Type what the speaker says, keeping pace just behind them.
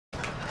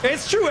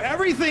It's true.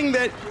 Everything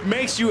that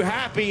makes you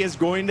happy is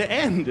going to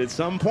end at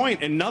some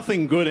point, and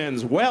nothing good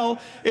ends well.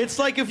 It's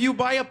like if you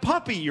buy a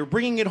puppy, you're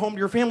bringing it home to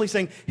your family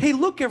saying, hey,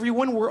 look,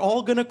 everyone, we're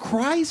all going to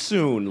cry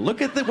soon.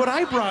 Look at what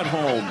I brought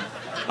home.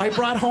 I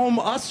brought home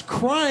us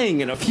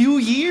crying in a few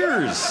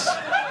years.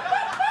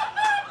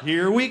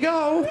 Here we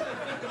go.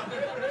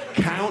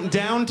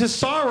 Countdown to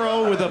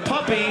sorrow with a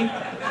puppy.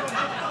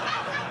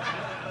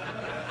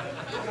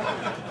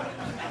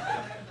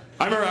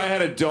 I remember I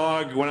had a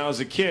dog when I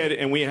was a kid,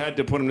 and we had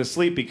to put him to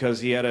sleep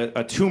because he had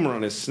a tumor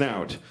on his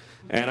snout.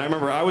 And I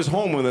remember I was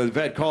home when the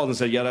vet called and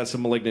said, yeah, that's a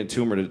malignant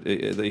tumor,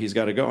 he's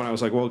got to go. And I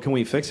was like, well, can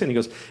we fix it? And he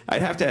goes,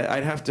 I'd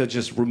have to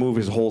just remove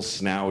his whole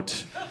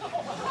snout.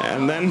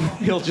 And then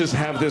he'll just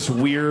have this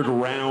weird,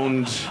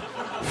 round,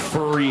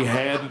 furry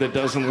head that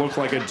doesn't look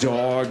like a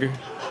dog.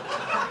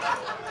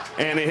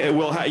 And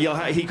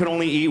he can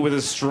only eat with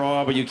a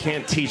straw, but you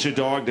can't teach a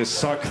dog to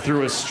suck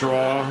through a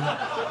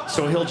straw.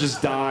 So he'll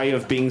just die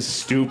of being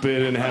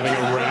stupid and having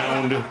a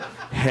round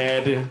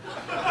head.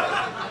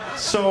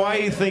 So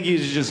I think you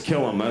should just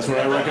kill him. That's what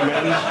I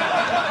recommend.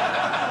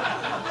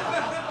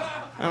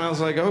 And I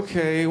was like,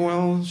 okay,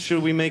 well,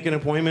 should we make an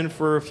appointment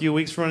for a few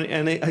weeks from?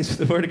 And I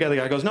swear to God, the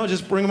guy goes, no,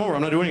 just bring him over.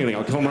 I'm not doing anything.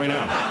 I'll kill him right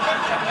now.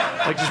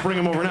 Like, just bring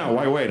him over now.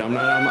 Why wait? I'm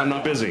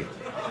not busy.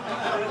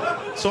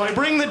 So I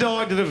bring the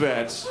dog to the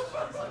vet,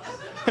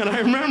 and I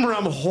remember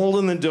I'm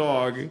holding the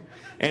dog,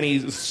 and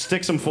he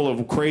sticks him full of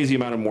a crazy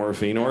amount of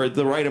morphine, or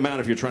the right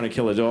amount if you're trying to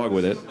kill a dog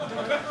with it.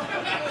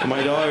 And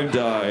my dog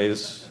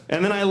dies.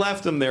 And then I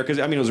left him there, because,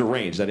 I mean, it was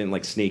arranged. I didn't,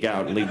 like, sneak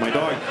out and leave my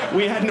dog.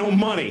 We had no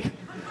money.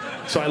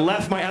 So I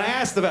left and I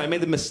asked the vet, I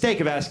made the mistake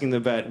of asking the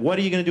vet, what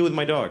are you going to do with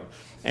my dog?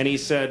 And he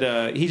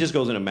said, he just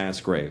goes in a mass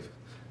grave.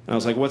 And I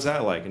was like, what's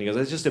that like? And he goes,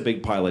 it's just a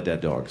big pile of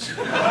dead dogs.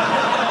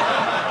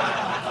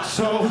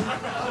 So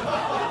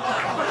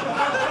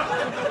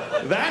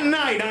that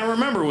night, I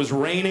remember it was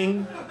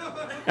raining,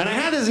 and I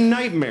had this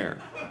nightmare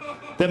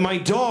that my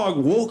dog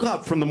woke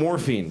up from the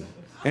morphine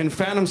and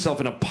found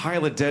himself in a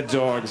pile of dead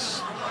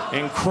dogs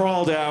and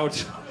crawled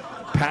out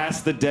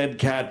past the dead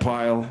cat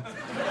pile.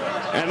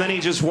 And then he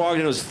just walked,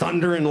 and it was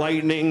thunder and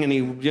lightning, and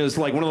he was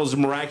like one of those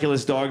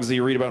miraculous dogs that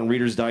you read about in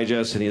Reader's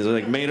Digest, and he's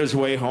like made his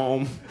way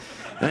home.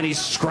 And then he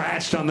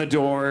scratched on the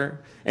door,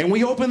 and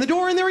we open the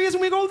door, and there he is,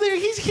 and we go, there,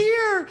 he's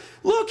here.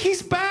 Look,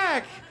 he's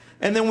back.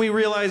 And then we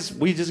realize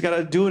we just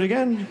gotta do it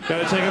again.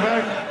 Gotta take it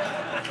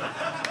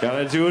back.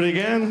 Gotta do it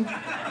again.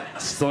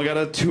 Still got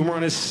a tumor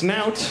on his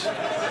snout.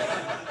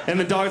 And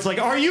the dog's like,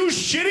 are you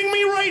shitting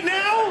me right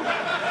now?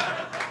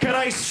 Can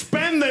I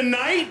spend the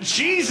night?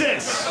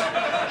 Jesus.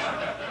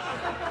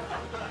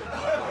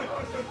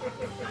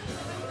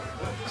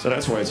 So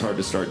that's why it's hard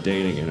to start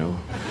dating, you know.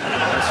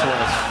 That's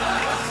why